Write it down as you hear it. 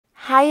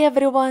Hi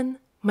everyone,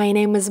 my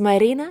name is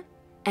Marina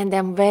and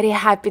I'm very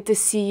happy to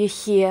see you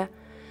here.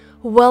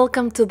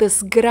 Welcome to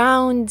this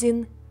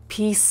grounding,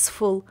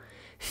 peaceful,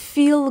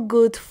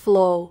 feel-good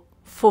flow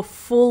for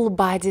full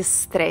body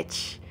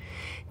stretch,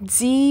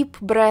 deep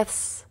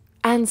breaths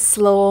and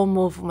slow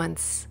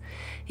movements.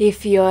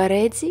 If you are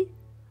ready,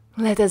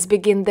 let us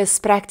begin this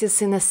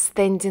practice in a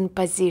standing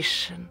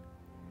position.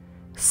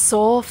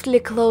 Softly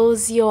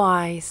close your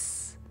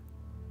eyes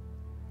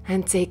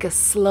and take a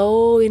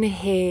slow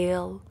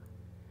inhale,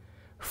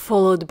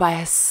 followed by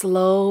a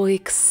slow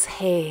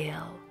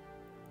exhale.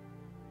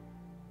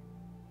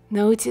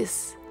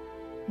 Notice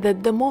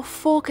that the more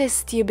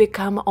focused you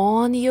become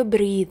on your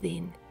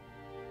breathing,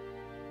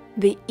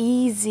 the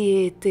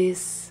easier it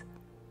is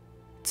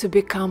to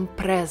become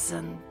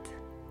present,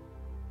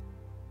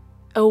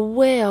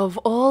 aware of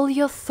all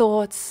your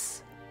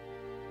thoughts,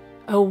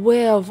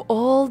 aware of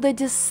all the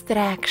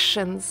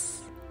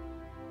distractions,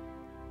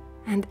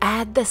 and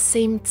at the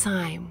same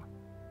time,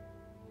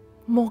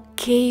 more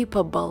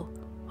capable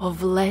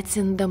of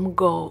letting them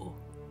go,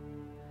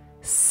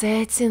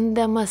 setting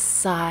them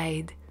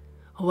aside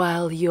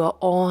while you're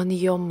on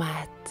your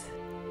mat.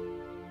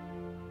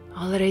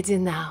 Already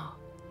now,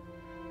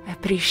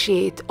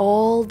 appreciate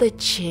all the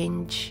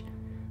change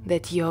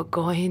that you're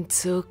going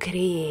to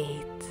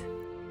create.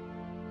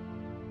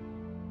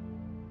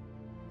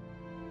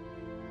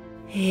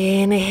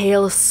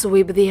 Inhale,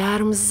 sweep the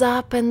arms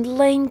up and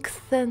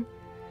lengthen.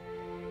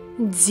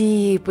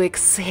 Deep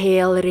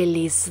exhale,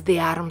 release the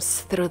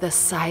arms through the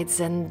sides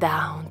and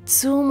down.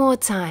 2 more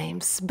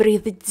times.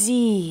 Breathe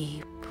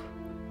deep.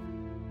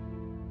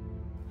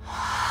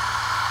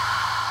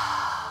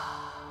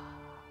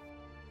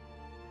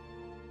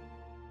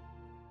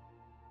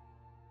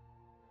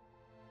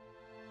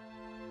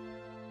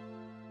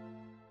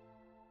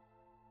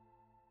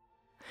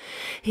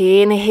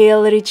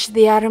 Inhale, reach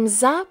the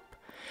arms up.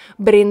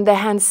 Bring the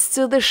hands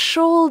to the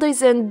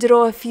shoulders and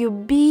draw a few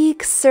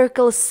big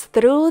circles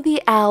through the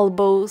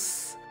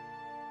elbows.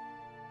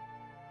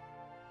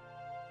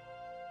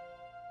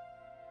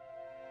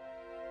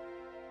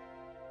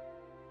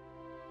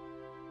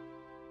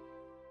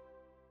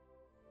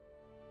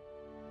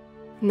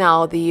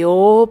 Now the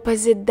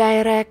opposite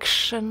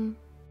direction.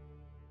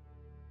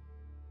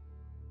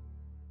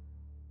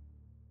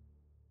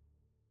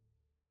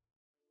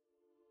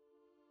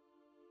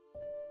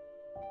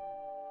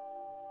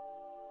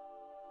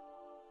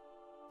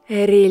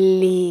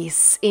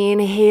 Release.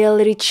 Inhale,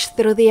 reach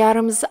through the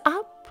arms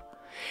up.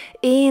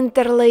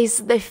 Interlace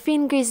the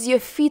fingers. Your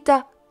feet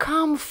are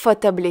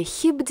comfortably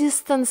hip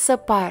distance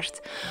apart.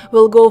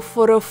 We'll go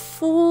for a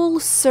full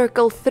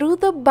circle through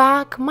the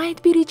back.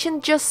 Might be reaching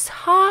just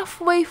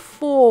halfway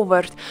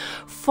forward,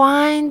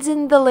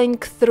 finding the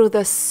length through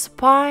the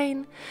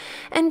spine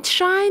and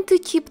trying to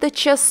keep the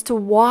chest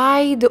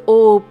wide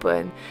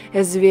open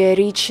as we are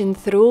reaching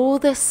through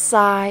the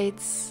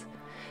sides.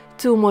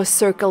 2 more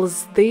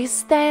circles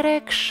this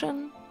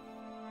direction.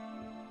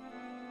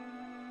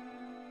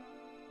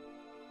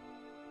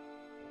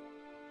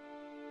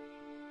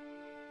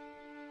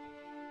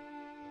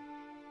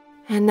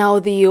 And now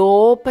the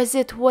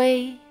opposite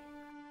way.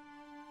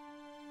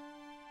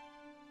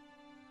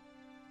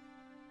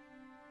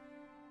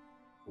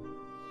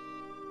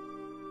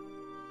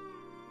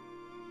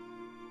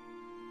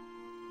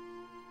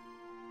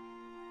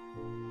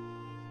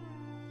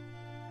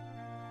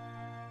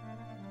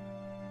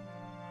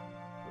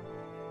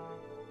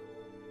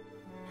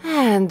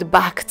 And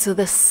back to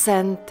the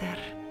center.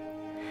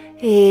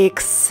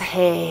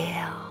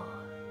 Exhale.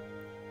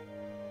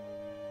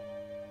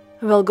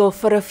 We'll go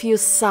for a few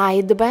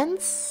side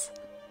bends.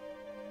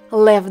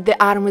 Left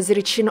the arms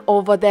reaching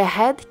over the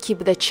head. Keep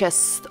the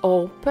chest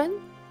open.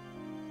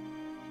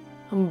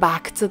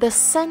 Back to the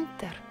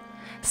center.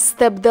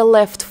 Step the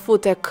left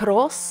foot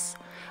across.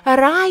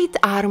 Right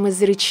arm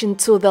is reaching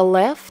to the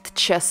left.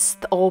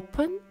 Chest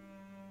open.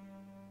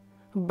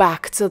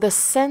 Back to the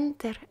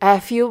center.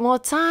 A few more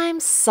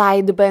times.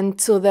 Side bend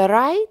to the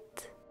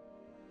right.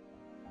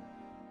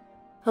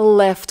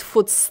 Left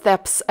foot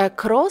steps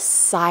across.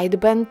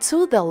 Side bend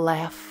to the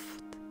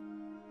left.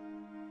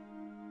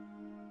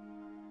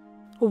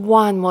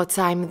 1 more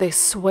time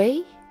this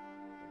way.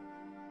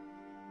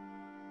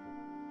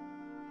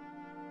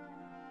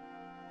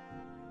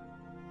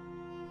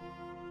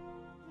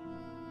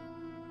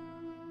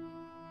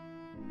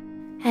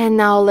 And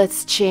now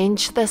let's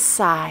change the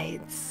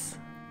sides.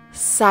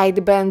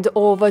 Side bend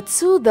over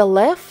to the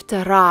left,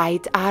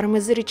 right arm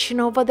is reaching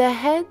over the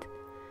head.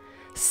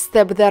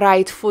 Step the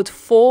right foot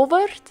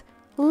forward,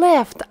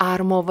 left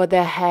arm over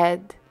the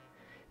head.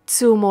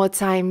 2 more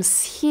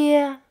times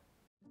here.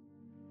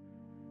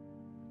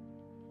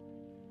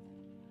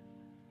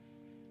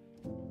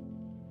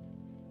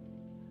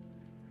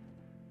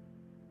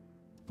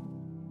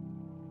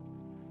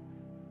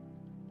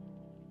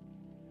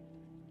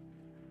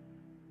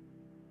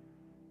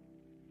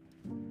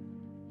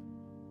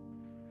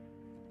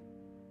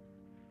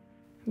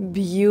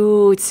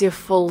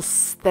 Beautiful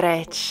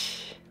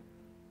stretch.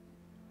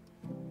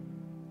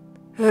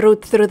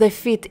 Root through the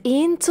feet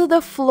into the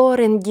floor,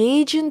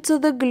 engage into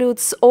the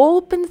glutes,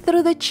 open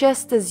through the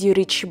chest as you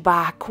reach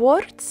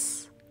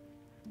backwards.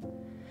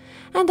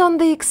 And on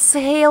the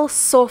exhale,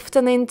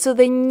 soften into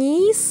the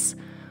knees,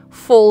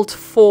 fold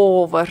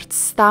forward,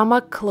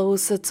 stomach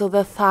closer to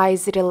the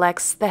thighs,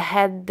 relax the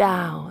head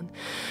down.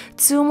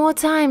 2 more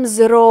times,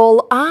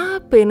 roll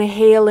up,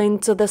 inhale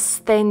into the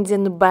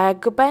standing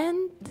back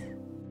bend.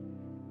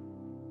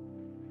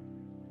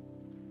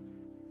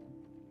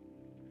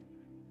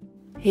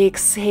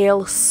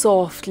 Exhale,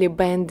 softly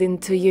bend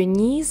into your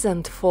knees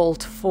and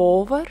fold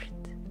forward.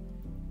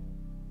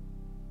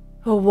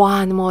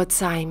 1 more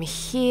time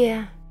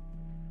here.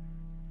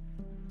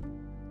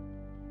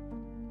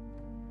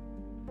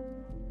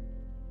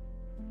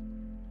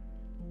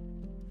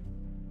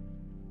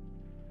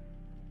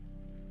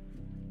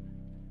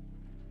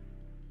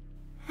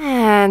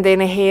 And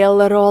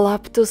inhale, roll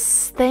up to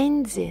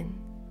standing.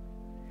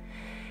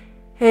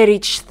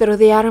 Reach through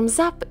the arms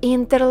up,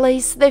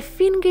 interlace the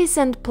fingers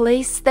and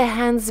place the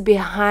hands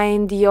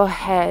behind your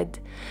head.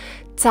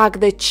 Tuck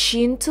the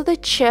chin to the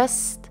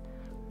chest.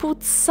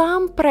 Put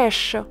some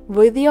pressure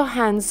with your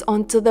hands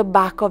onto the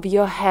back of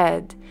your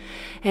head.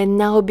 And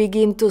now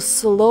begin to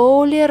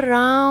slowly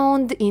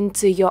round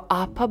into your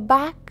upper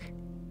back,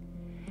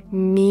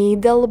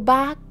 middle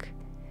back.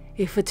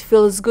 If it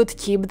feels good,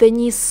 keep the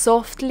knees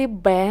softly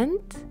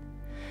bent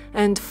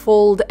and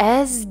fold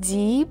as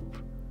deep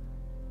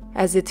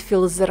as it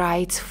feels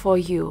right for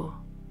you.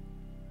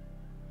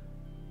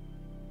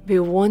 We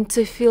want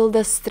to feel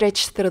the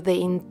stretch through the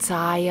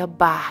entire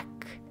back.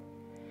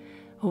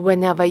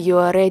 Whenever you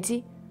are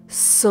ready,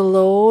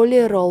 slowly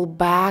roll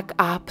back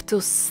up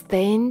to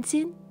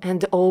standing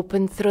and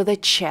open through the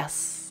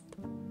chest.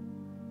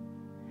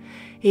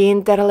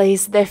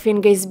 Interlace the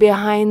fingers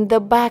behind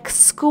the back,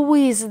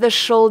 squeeze the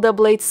shoulder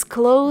blades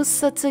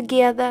closer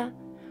together.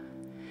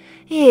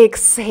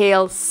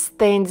 Exhale,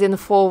 standing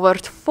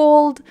forward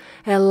fold,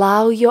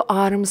 allow your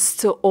arms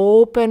to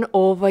open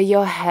over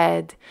your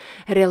head.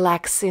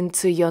 Relax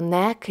into your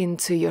neck,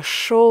 into your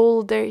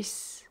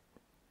shoulders.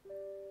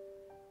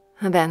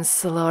 And then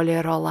slowly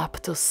roll up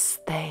to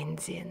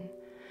standing.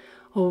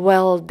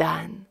 Well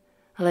done.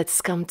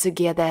 Let's come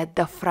together at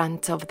the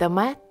front of the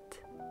mat.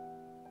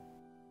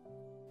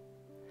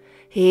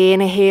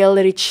 Inhale,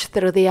 reach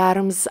through the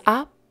arms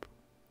up.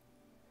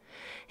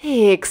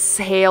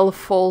 Exhale,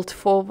 fold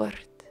forward.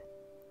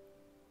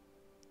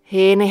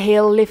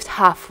 Inhale, lift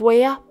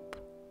halfway up.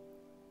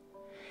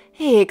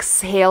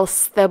 Exhale,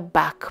 step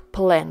back,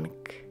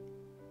 plank.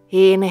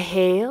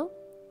 Inhale.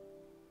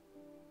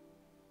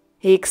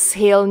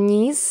 Exhale,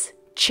 knees,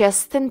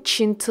 chest and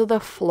chin to the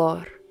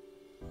floor.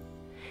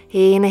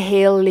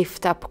 Inhale,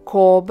 lift up,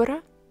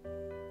 cobra.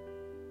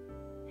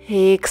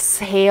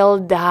 Exhale,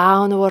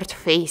 downward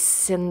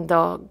facing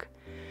dog.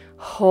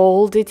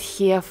 Hold it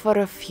here for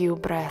a few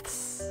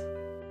breaths.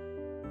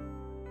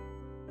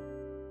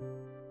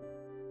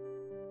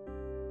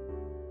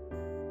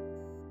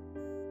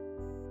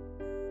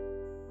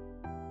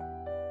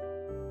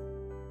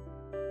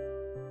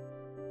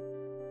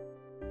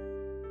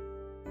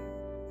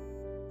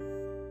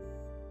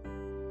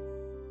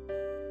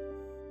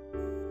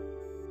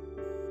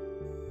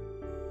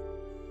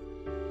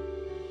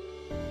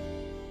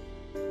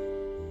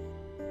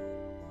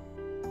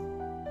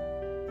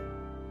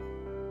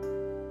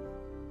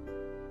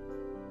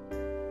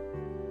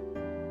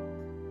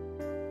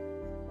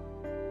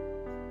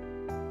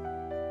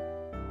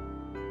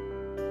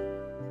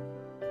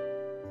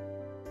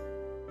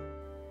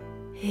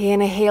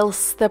 Inhale,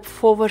 step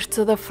forward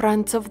to the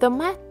front of the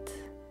mat.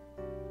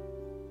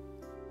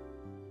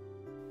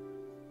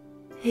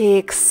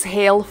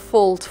 Exhale,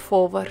 fold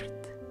forward.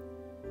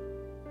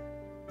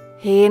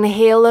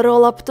 Inhale,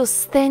 roll up to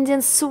standing,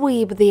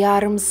 sweep the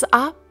arms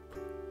up.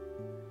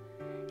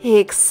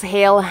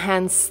 Exhale,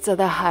 hands to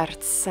the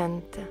heart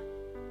center.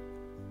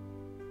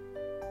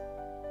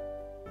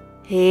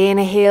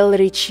 Inhale,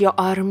 reach your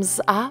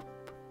arms up.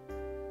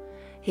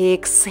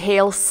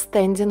 Exhale,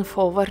 standing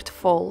forward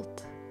fold.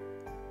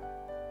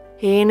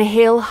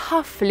 Inhale,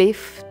 half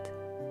lift.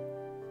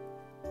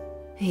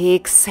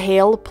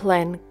 Exhale,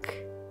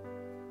 plank.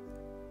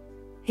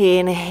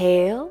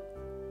 Inhale.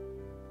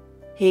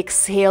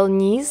 Exhale,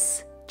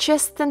 knees,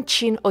 chest and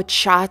chin or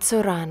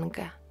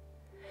chaturanga.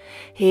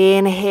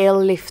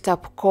 Inhale, lift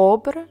up,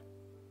 cobra.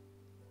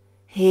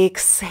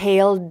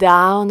 Exhale,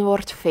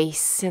 downward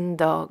facing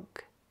dog.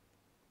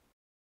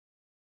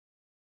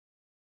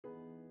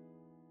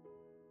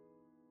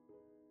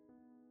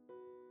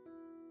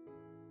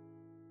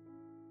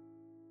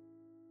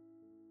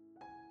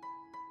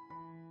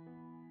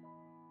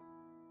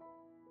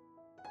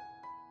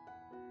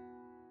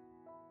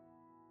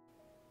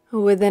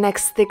 With the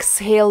next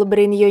exhale,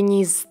 bring your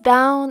knees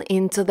down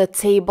into the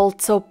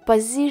tabletop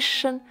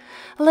position.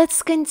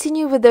 Let's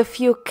continue with a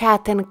few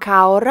cat and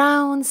cow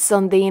rounds.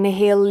 On the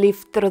inhale,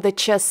 lift through the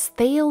chest,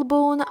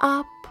 tailbone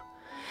up.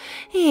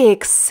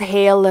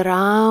 Exhale,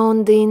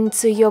 round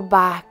into your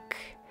back.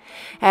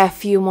 A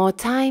few more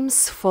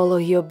times, follow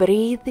your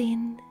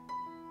breathing.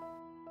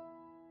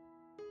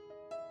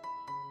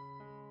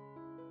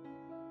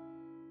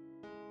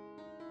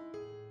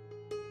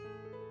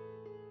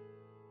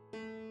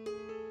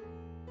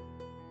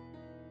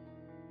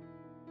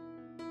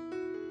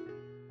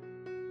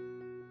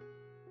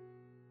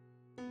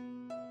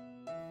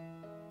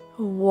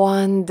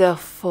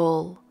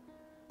 Wonderful.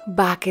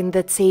 Back in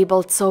the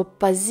tabletop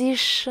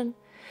position.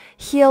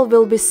 Heel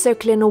will be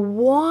circling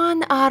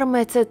one arm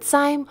at a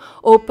time,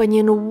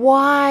 opening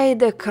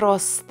wide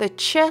across the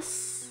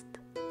chest.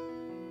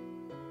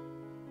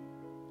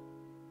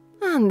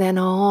 And then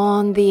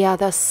on the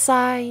other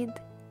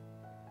side.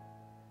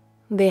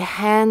 The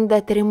hand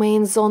that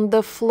remains on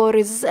the floor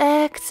is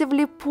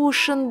actively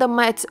pushing the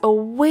mat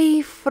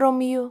away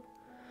from you.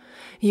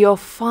 You're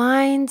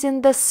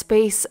finding the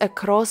space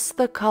across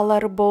the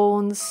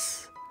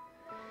collarbones.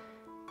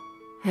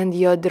 And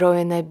you're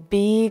drawing a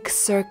big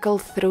circle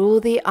through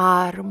the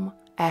arm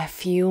a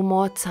few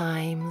more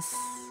times.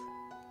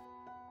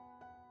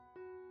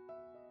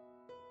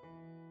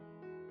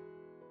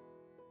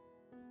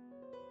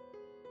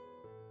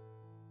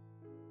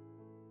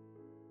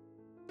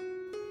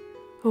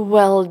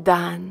 Well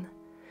done.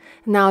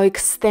 Now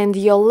extend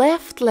your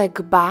left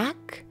leg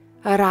back,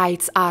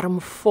 right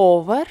arm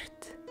forward.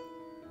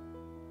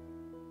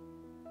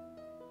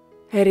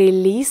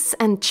 Release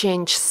and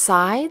change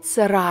sides,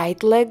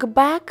 right leg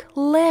back,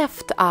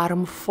 left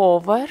arm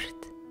forward.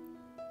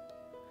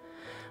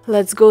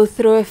 Let's go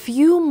through a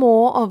few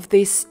more of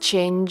these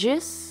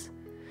changes,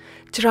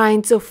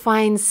 trying to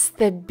find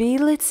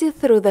stability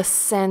through the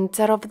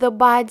center of the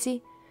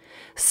body.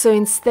 So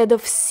instead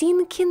of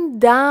sinking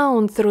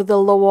down through the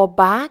lower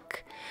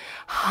back,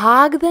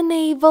 hug the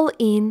navel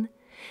in,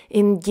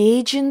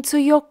 engage into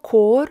your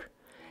core,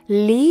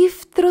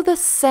 lift through the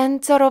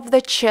center of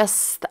the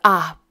chest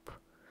up.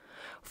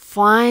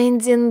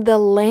 Finding the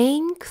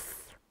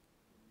length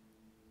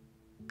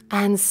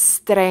and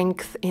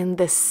strength in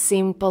the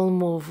simple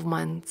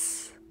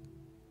movements.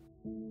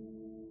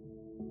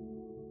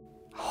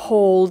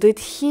 Hold it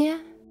here.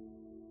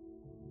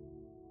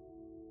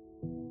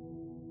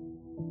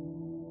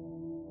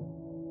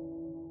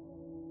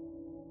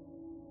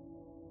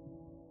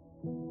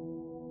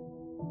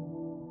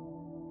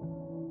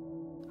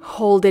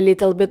 Hold a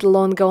little bit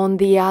longer on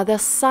the other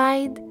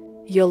side.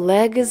 Your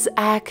leg is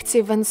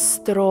active and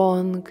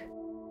strong.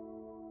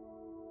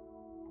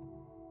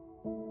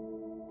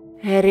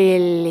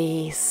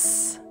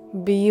 Release.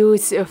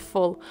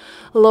 Beautiful.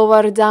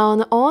 Lower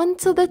down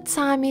onto the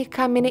tummy,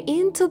 coming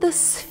into the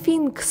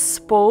Sphinx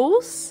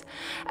pose.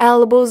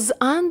 Elbows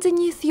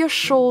underneath your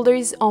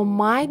shoulders or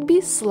might be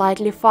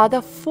slightly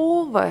farther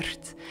forward.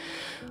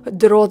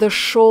 Draw the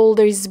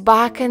shoulders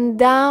back and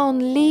down,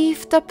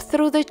 lift up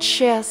through the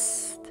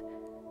chest.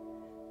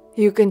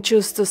 You can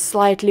choose to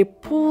slightly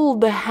pull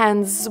the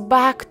hands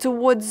back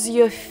towards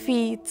your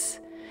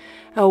feet,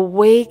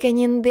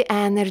 awakening the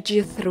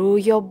energy through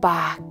your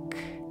back.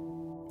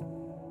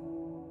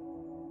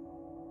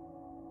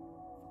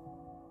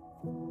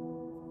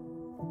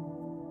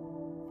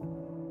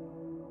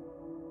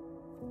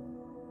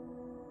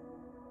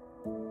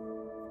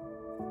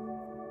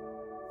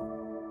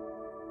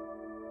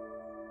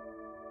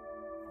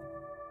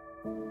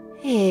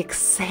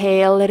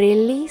 Exhale,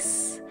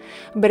 release.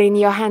 Bring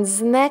your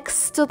hands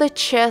next to the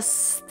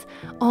chest.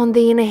 On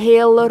the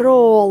inhale,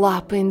 roll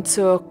up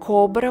into a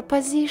cobra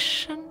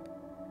position.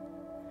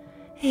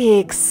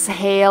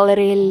 Exhale,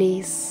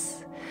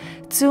 release.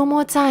 2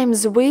 more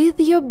times with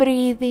your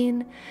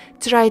breathing.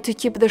 Try to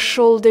keep the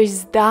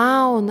shoulders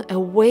down,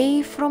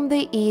 away from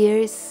the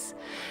ears,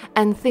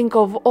 and think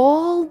of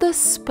all the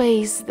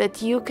space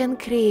that you can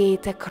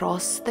create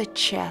across the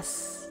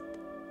chest.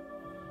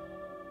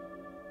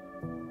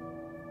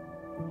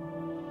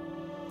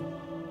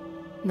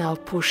 Now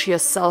push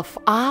yourself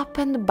up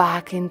and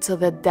back into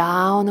the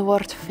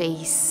downward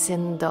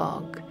facing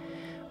dog.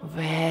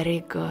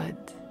 Very good.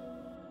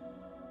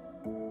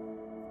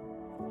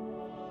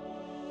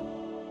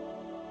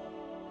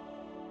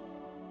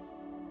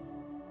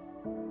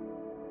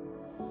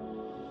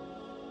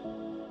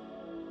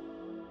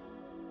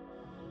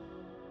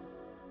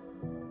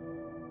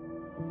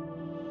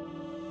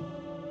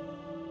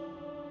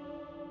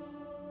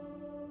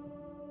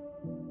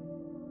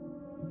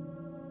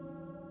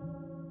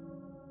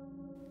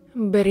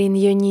 Bring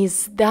your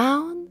knees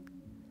down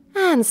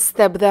and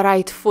step the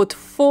right foot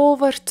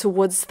forward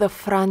towards the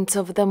front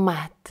of the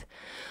mat.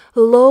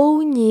 Low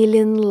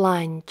kneeling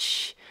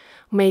lunge.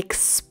 Make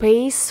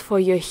space for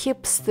your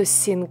hips to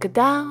sink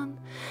down,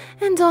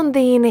 and on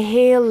the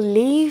inhale,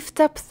 lift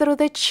up through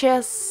the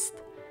chest.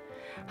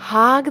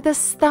 Hug the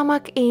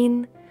stomach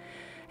in.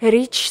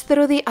 Reach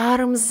through the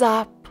arms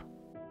up.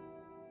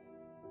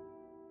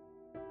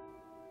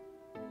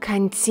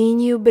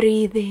 Continue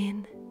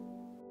breathing.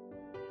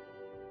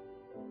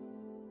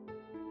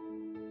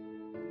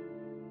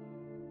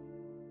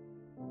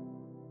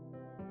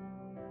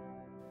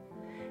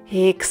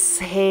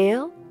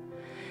 Exhale.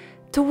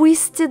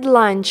 Twisted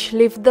lunge.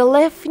 Lift the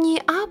left knee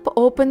up,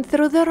 open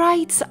through the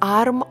right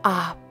arm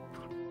up.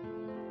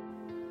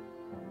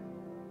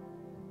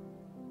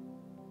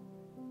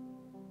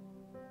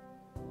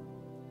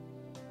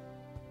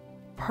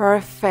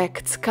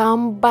 Perfect.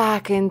 Come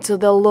back into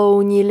the low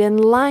kneeling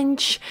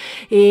lunge.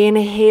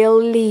 Inhale,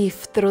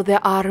 lift through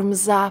the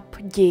arms up,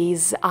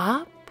 gaze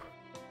up.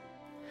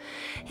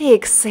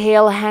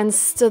 Exhale,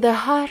 hands to the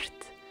heart.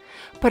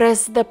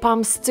 Press the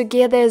palms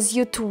together as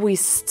you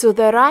twist to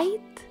the right.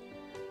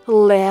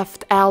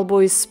 Left elbow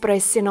is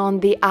pressing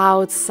on the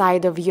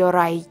outside of your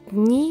right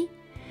knee.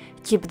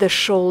 Keep the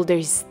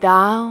shoulders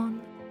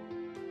down.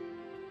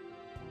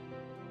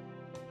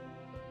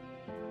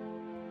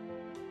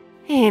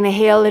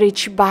 Inhale,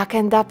 reach back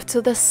and up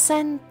to the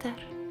center.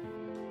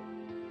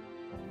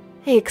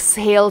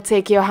 Exhale,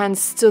 take your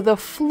hands to the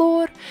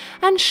floor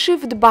and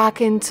shift back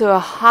into a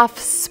half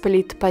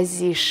split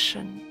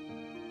position.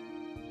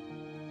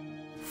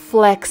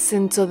 Flex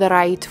into the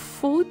right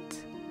foot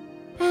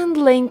and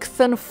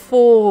lengthen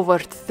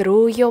forward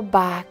through your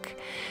back,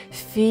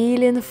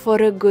 feeling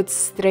for a good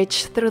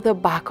stretch through the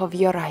back of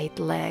your right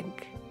leg.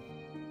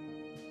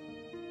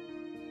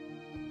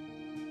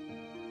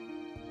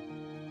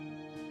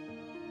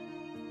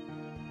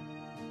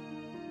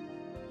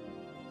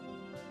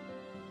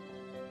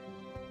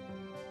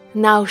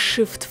 Now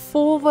shift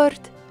forward,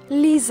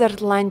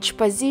 lizard lunge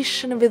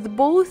position with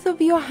both of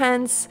your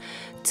hands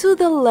to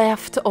the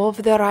left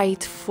of the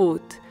right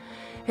foot.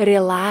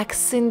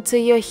 Relax into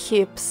your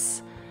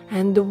hips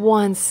and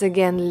once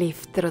again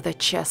lift through the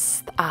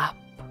chest up.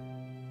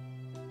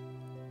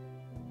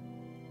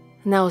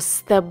 Now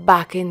step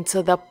back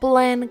into the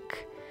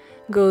plank,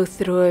 go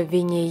through a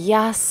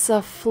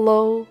vinyasa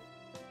flow.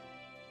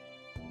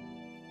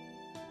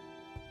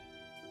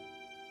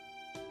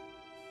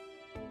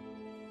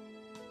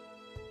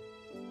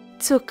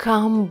 To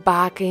come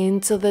back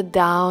into the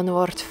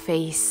downward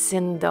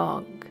facing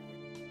dog.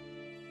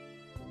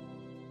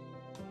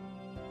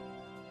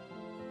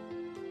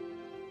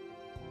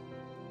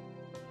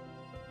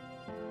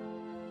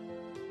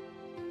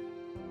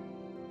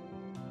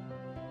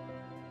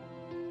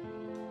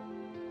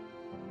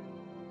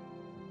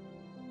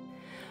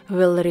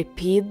 We'll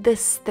repeat the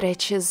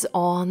stretches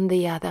on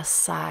the other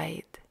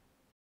side.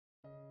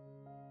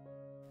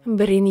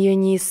 Bring your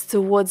knees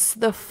towards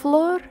the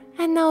floor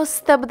and now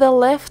step the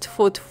left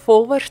foot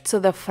forward to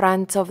the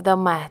front of the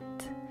mat.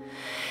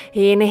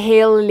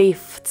 Inhale,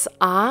 lifts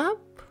up.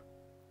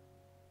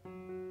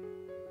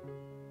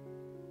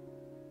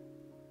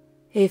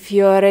 If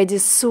you're ready,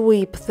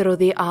 sweep through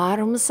the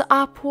arms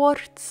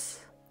upwards.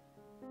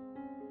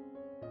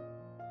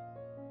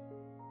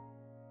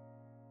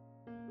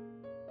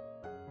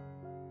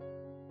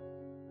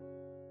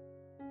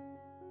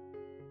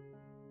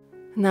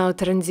 Now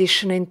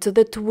transition into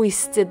the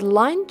twisted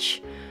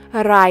lunge.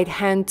 Right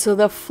hand to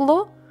the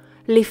floor.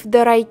 Lift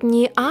the right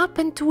knee up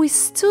and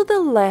twist to the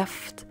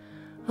left.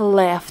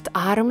 Left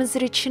arm is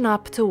reaching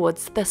up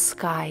towards the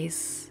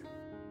skies.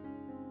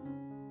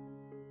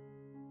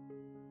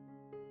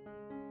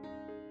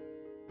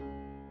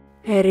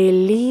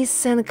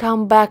 Release and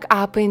come back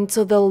up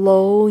into the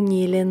low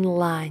kneeling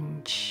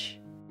lunge.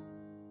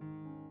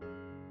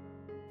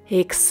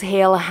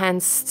 Exhale,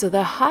 hands to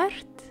the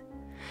heart.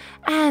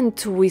 And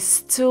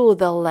twist to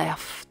the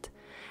left.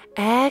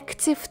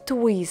 Active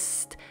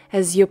twist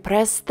as you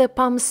press the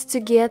palms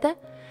together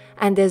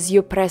and as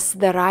you press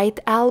the right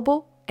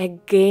elbow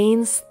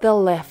against the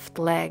left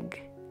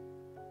leg.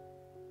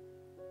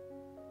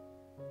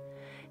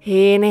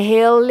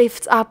 Inhale,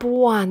 lift up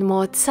one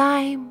more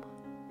time.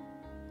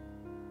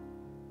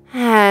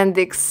 And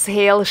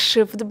exhale,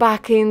 shift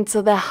back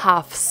into the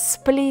half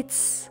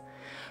splits.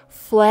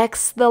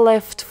 Flex the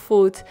left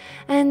foot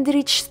and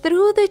reach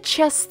through the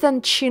chest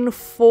and chin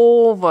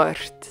forward.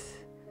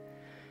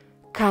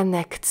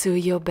 Connect to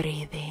your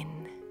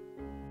breathing.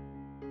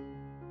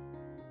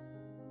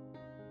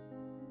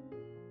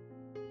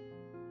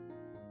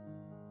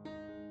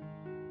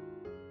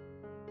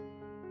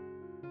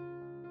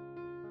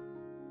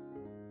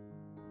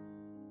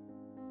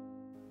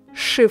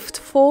 Shift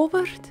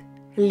forward,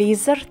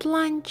 lizard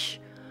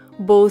lunge,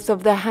 both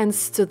of the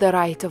hands to the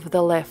right of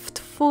the left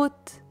foot.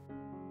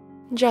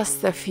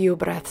 Just a few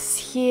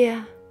breaths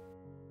here.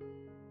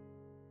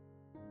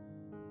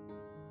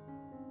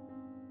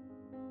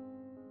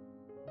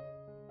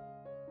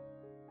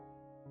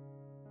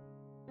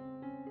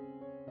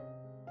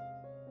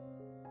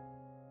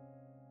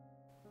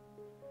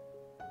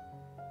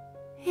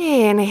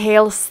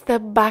 Inhale,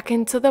 step back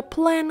into the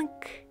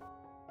plank.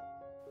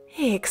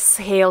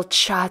 Exhale,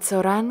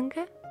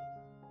 chaturanga.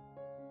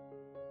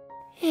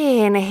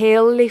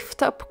 Inhale,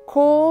 lift up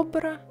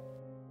cobra.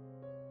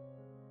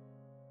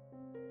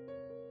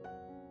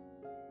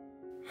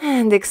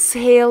 And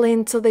exhale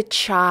into the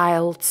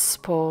child's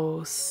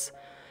pose.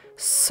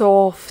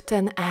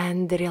 Soften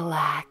and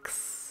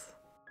relax.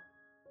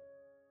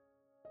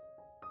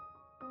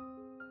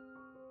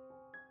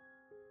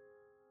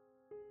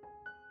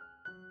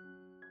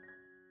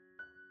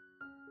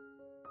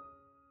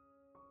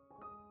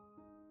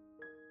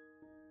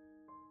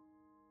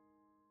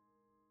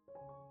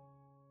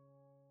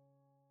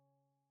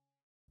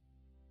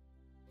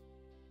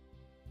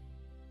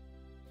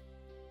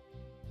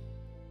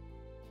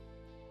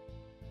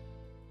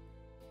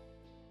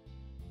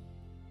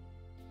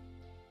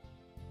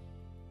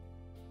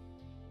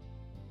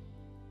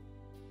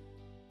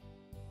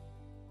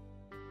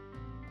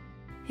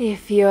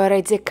 If you're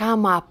ready,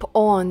 come up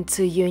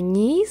onto your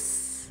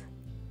knees.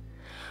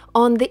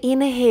 On the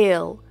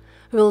inhale,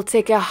 we'll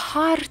take a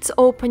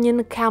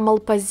heart-opening camel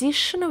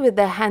position with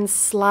the hands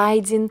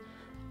sliding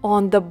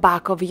on the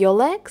back of your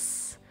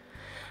legs.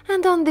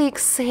 And on the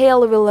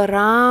exhale, we'll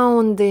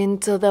round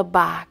into the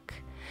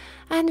back.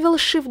 And we'll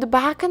shift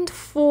back and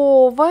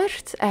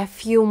forward a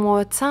few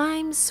more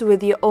times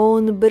with your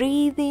own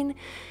breathing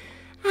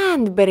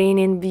and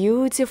bringing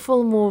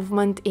beautiful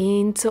movement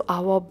into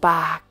our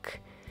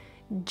back.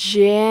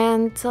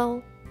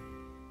 Gentle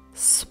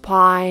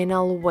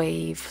spinal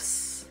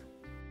waves.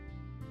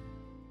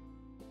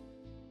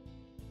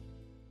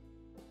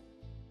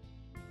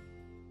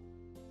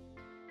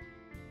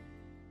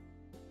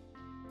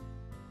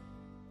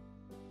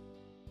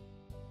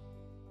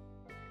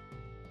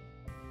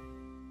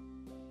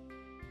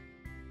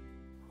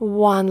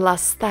 One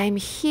last time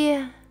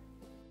here.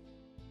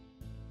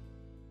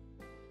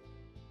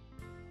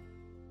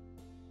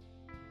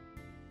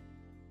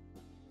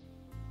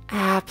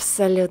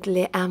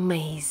 Absolutely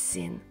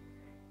amazing.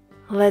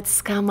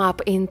 Let's come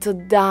up into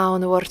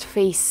downward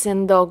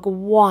facing dog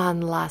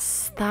one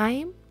last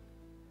time.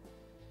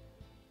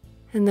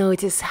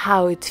 Notice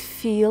how it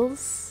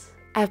feels.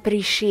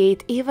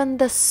 Appreciate even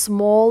the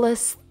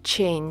smallest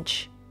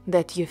change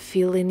that you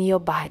feel in your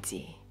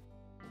body.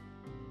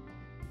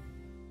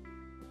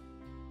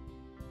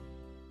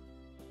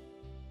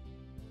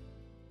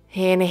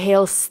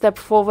 Inhale, step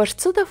forward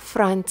to the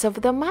front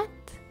of the mat.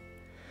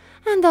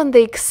 And on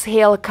the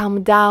exhale,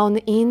 come down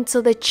into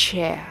the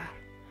chair.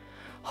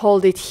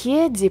 Hold it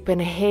here, deep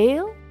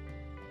inhale.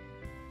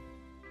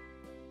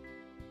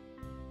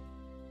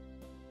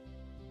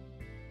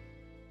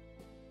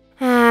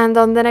 And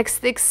on the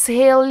next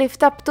exhale,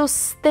 lift up to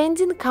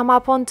standing, come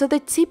up onto the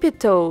tippy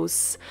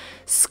toes.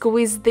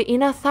 Squeeze the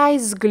inner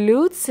thighs,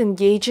 glutes,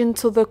 engage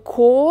into the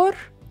core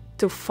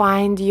to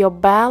find your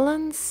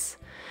balance.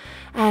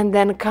 And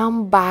then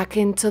come back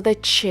into the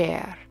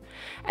chair.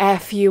 A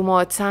few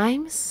more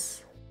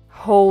times,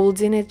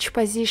 holding each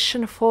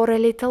position for a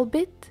little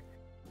bit.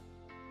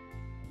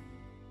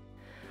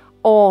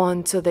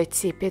 Onto the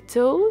tippy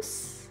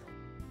toes.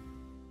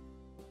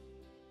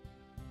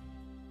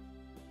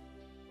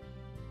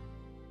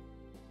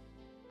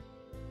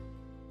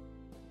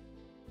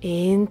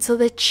 Into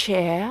the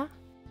chair.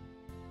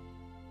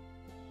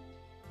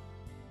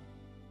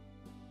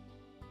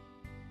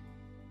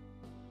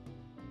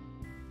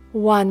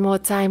 One more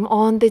time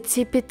on the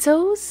tippy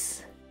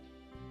toes.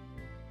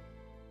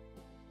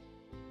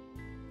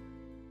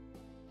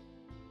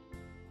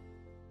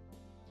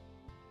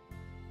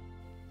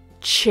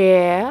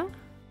 Chair.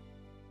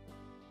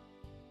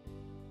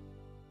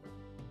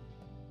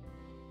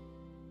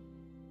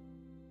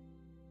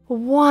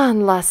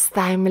 One last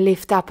time,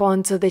 lift up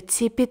onto the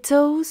tippy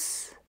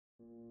toes.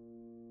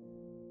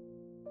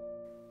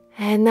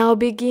 And now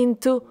begin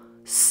to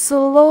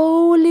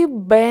slowly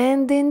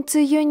bend into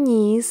your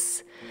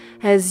knees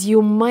as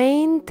you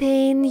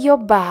maintain your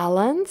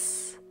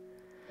balance,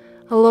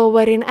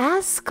 lowering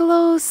as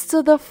close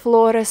to the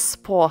floor as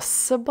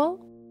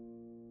possible.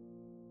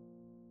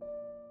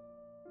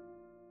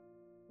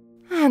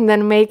 And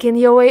then making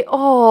your way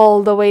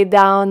all the way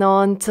down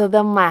onto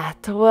the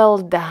mat. Well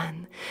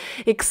done.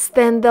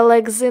 Extend the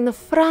legs in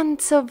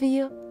front of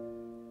you.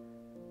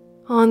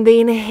 On the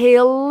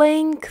inhale,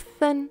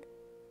 lengthen.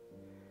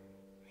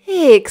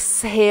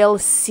 Exhale,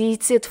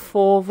 seated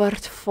forward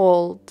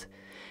fold.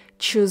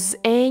 Choose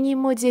any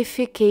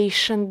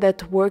modification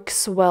that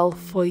works well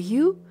for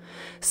you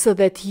so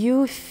that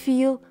you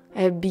feel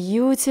a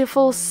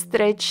beautiful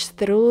stretch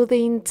through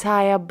the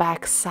entire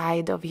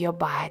backside of your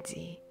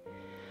body.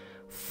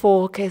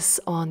 Focus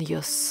on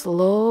your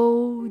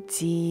slow,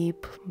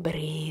 deep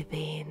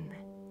breathing.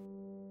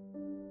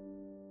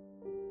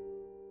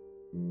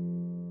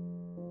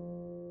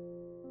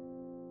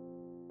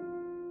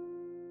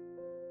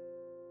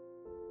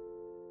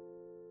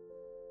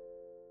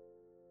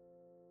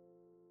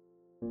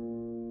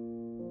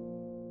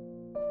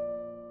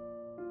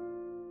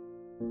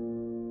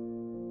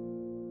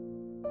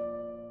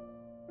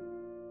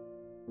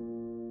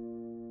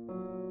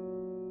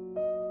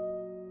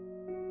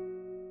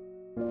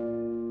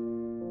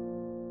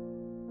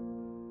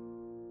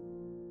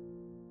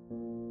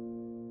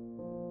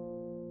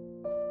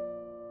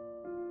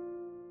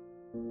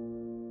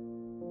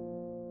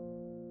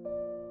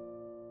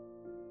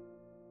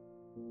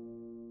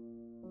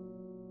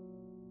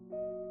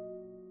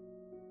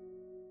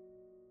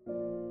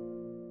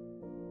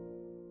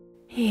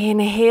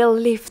 Inhale,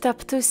 lift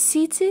up to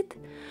seated.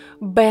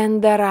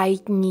 Bend the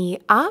right knee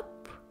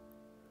up.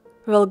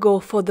 We'll go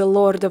for the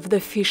Lord of the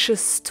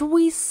Fishes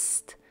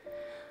twist.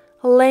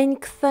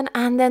 Lengthen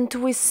and then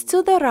twist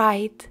to the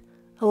right.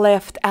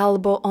 Left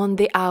elbow on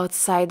the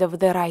outside of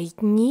the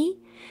right knee.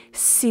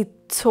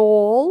 Sit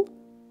tall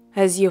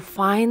as you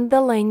find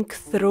the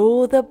length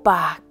through the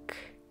back.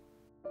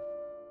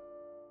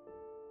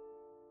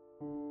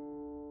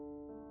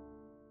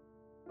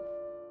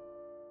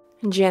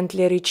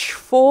 Gently reach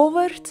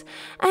forward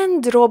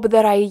and drop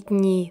the right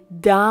knee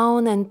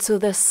down and to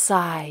the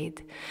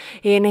side.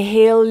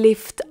 Inhale,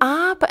 lift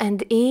up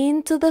and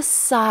into the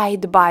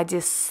side body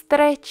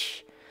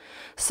stretch.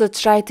 So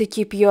try to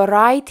keep your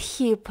right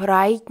hip,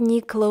 right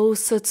knee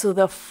closer to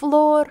the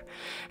floor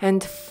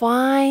and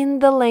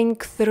find the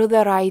length through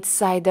the right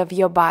side of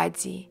your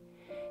body.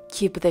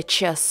 Keep the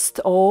chest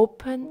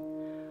open,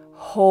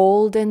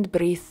 hold and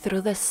breathe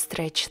through the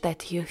stretch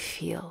that you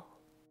feel.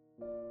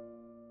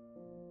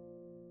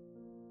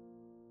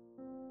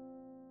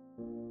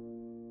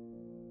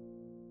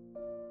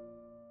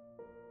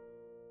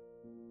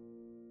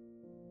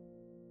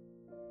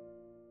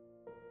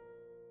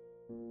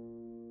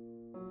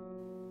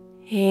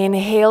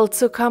 Inhale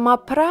to come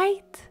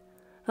upright.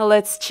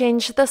 Let's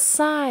change the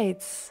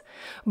sides.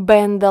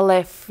 Bend the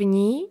left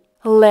knee.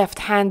 Left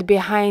hand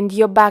behind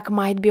your back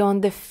might be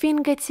on the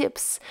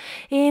fingertips.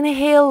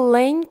 Inhale,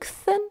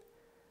 lengthen.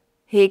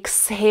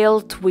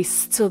 Exhale,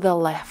 twist to the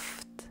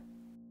left.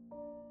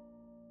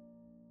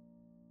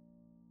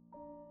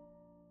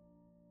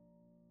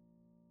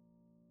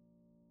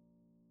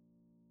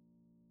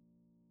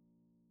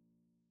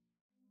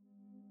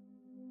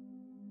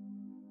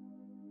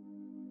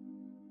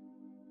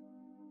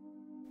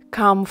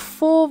 Come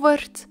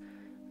forward,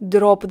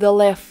 drop the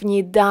left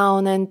knee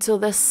down and to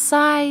the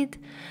side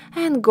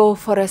and go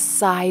for a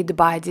side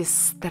body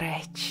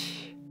stretch.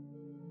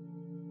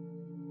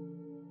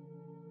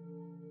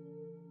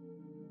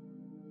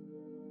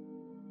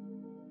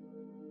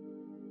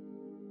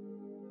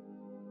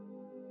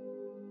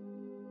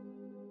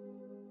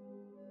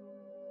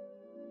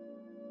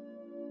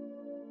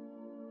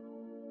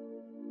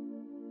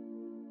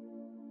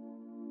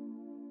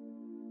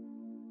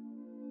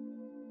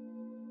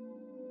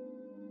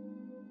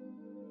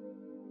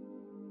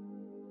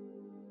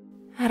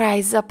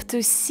 Rise up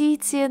to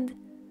seated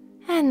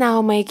and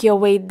now make your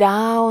way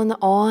down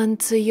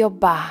onto your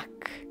back.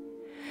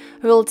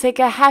 We'll take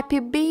a happy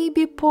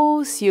baby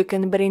pose. You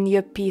can bring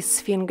your peace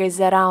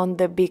fingers around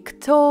the big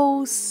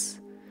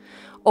toes.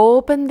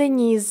 Open the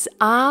knees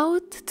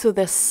out to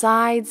the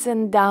sides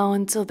and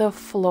down to the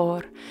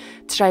floor.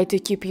 Try to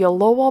keep your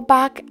lower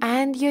back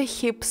and your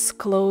hips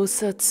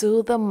closer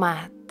to the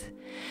mat.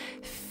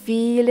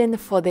 Feeling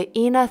for the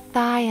inner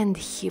thigh and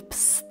hip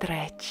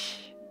stretch.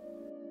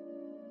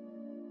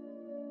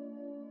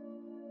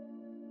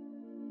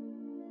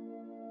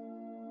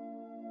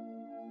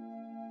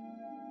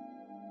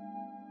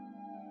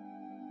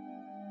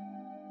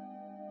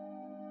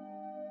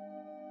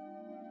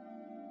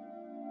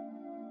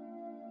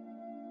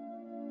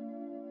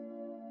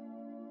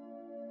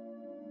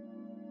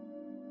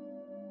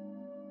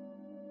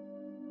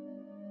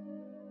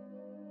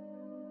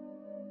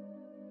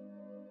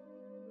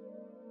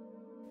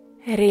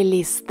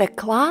 Release the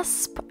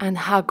clasp and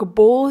hug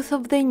both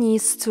of the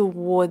knees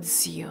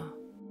towards you.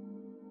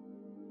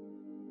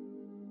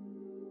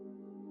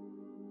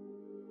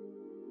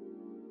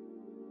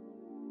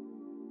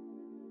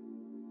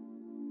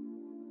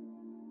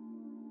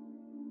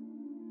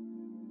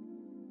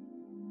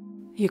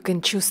 You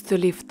can choose to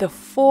lift the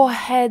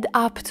forehead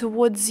up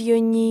towards your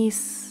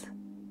knees.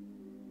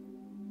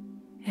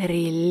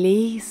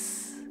 Release.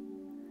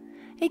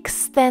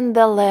 Extend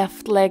the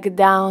left leg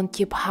down,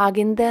 keep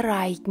hugging the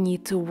right knee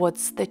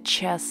towards the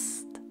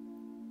chest.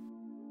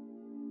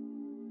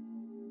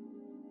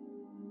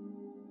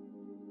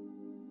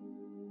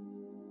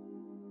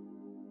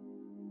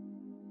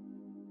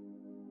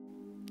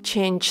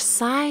 Change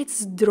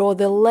sides, draw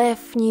the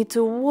left knee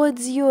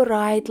towards you,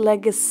 right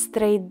leg is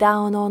straight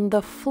down on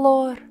the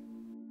floor.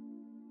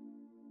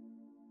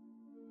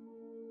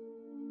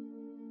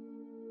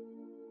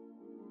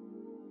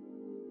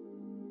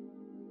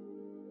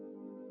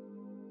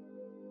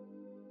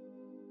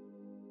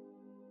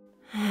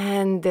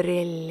 And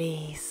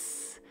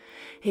release.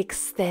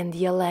 Extend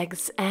your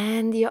legs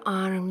and your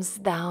arms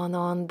down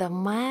on the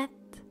mat,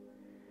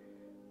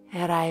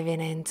 arriving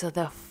into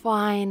the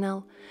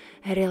final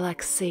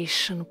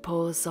relaxation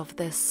pose of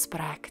this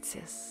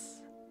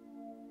practice.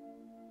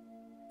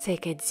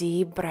 Take a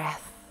deep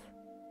breath,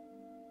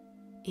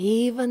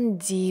 even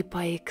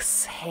deeper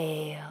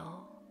exhale.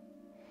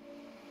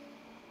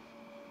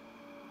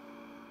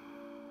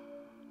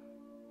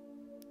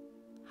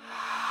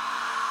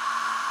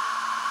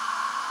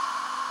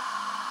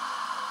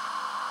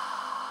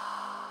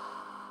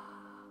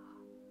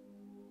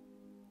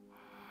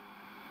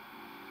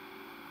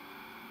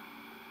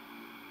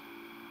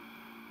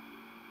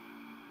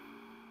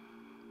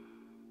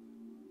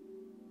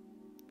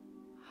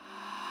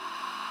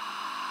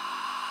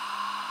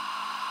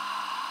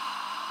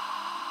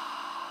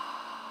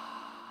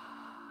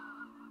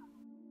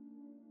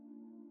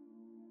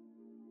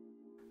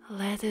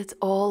 Let it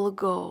all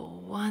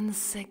go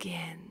once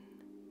again.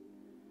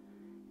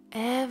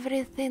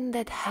 Everything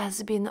that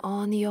has been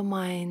on your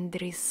mind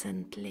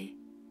recently,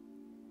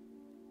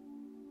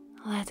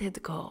 let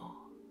it go.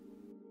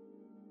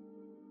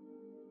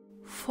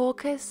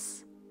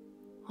 Focus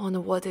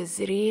on what is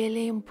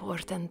really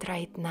important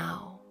right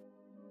now.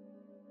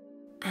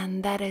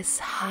 and that is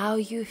how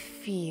you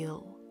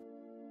feel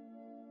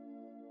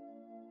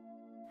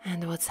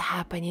and what's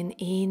happening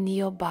in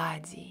your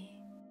body.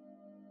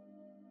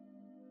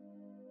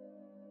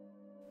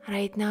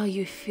 Right now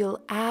you feel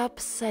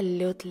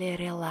absolutely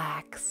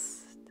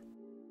relaxed,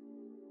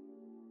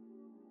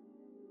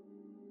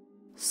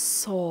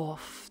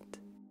 soft,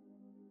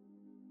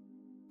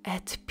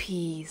 at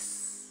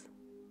peace.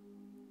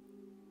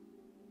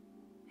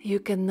 You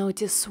can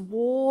notice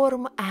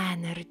warm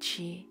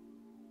energy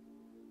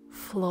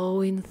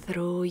flowing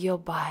through your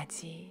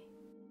body.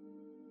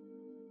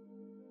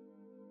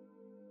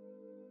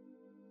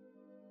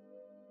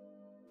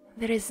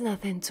 There is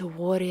nothing to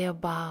worry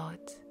about.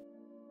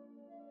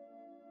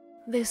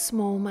 This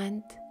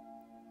moment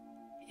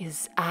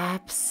is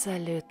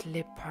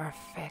absolutely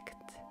perfect,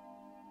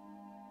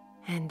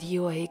 and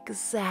you are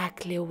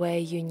exactly where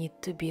you need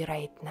to be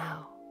right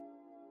now.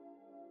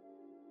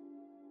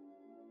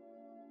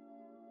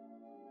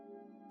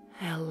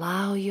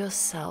 Allow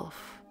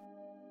yourself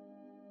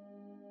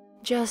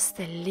just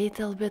a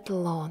little bit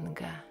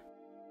longer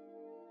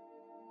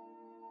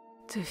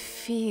to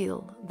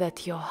feel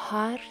that your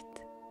heart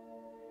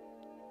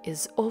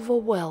is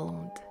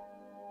overwhelmed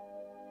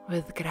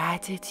with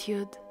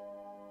gratitude,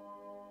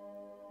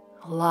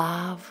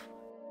 love,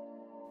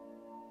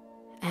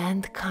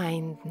 and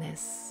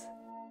kindness,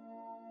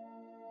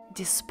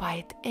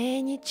 despite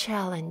any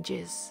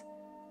challenges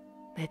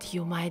that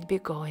you might be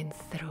going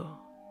through.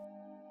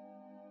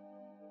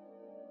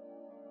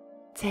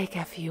 Take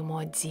a few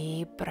more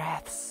deep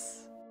breaths.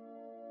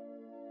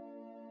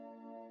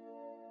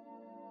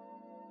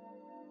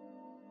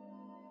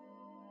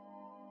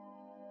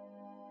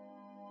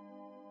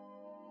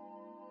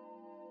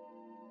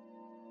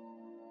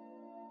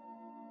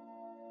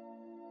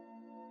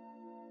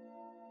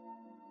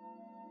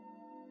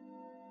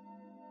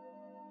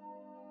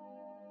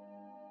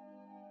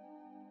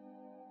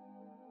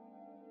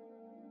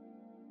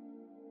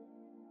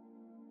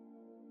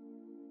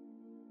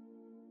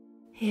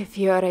 If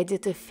you're ready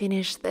to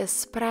finish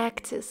this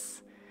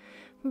practice,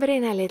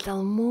 bring a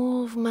little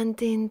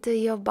movement into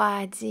your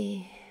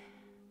body.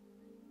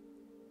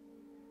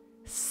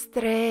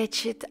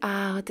 Stretch it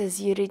out as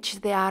you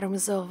reach the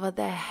arms over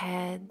the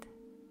head.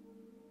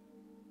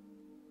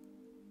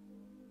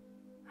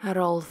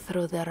 Roll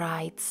through the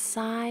right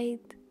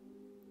side.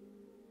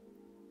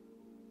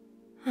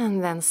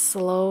 And then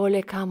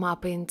slowly come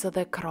up into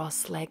the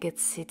cross-legged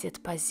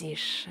seated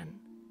position.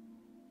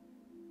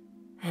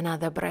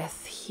 Another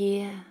breath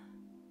here.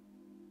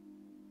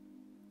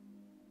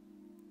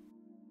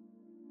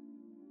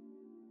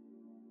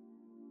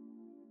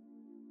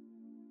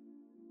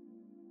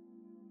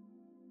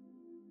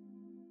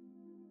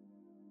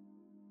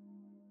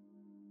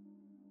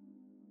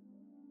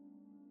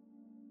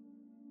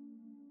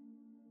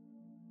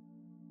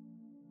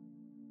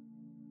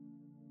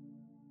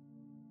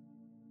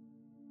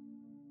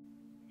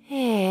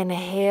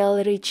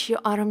 Inhale, reach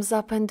your arms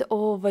up and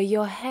over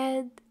your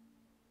head.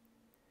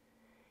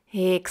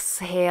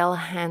 Exhale,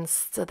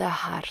 hands to the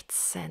heart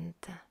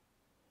center.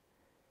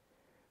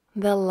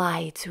 The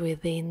light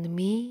within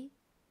me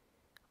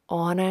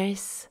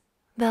honors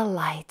the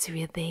light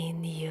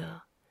within you.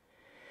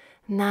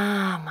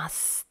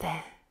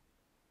 Namaste.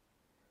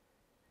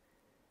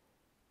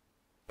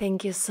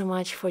 Thank you so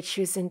much for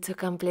choosing to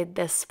complete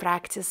this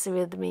practice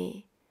with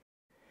me.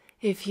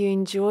 If you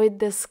enjoyed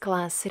this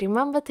class,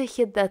 remember to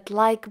hit that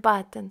like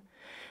button,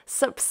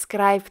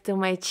 subscribe to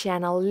my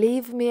channel,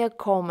 leave me a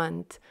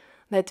comment.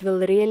 That will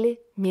really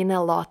mean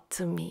a lot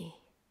to me.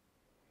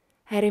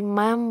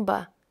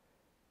 Remember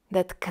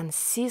that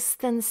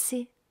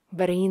consistency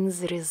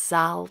brings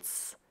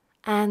results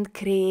and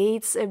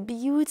creates a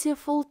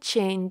beautiful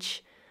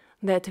change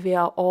that we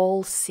are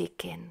all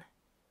seeking.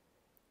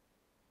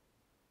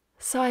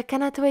 So I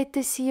cannot wait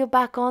to see you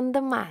back on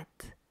the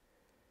mat.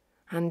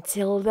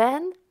 Until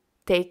then,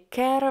 take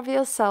care of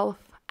yourself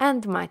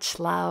and much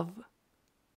love.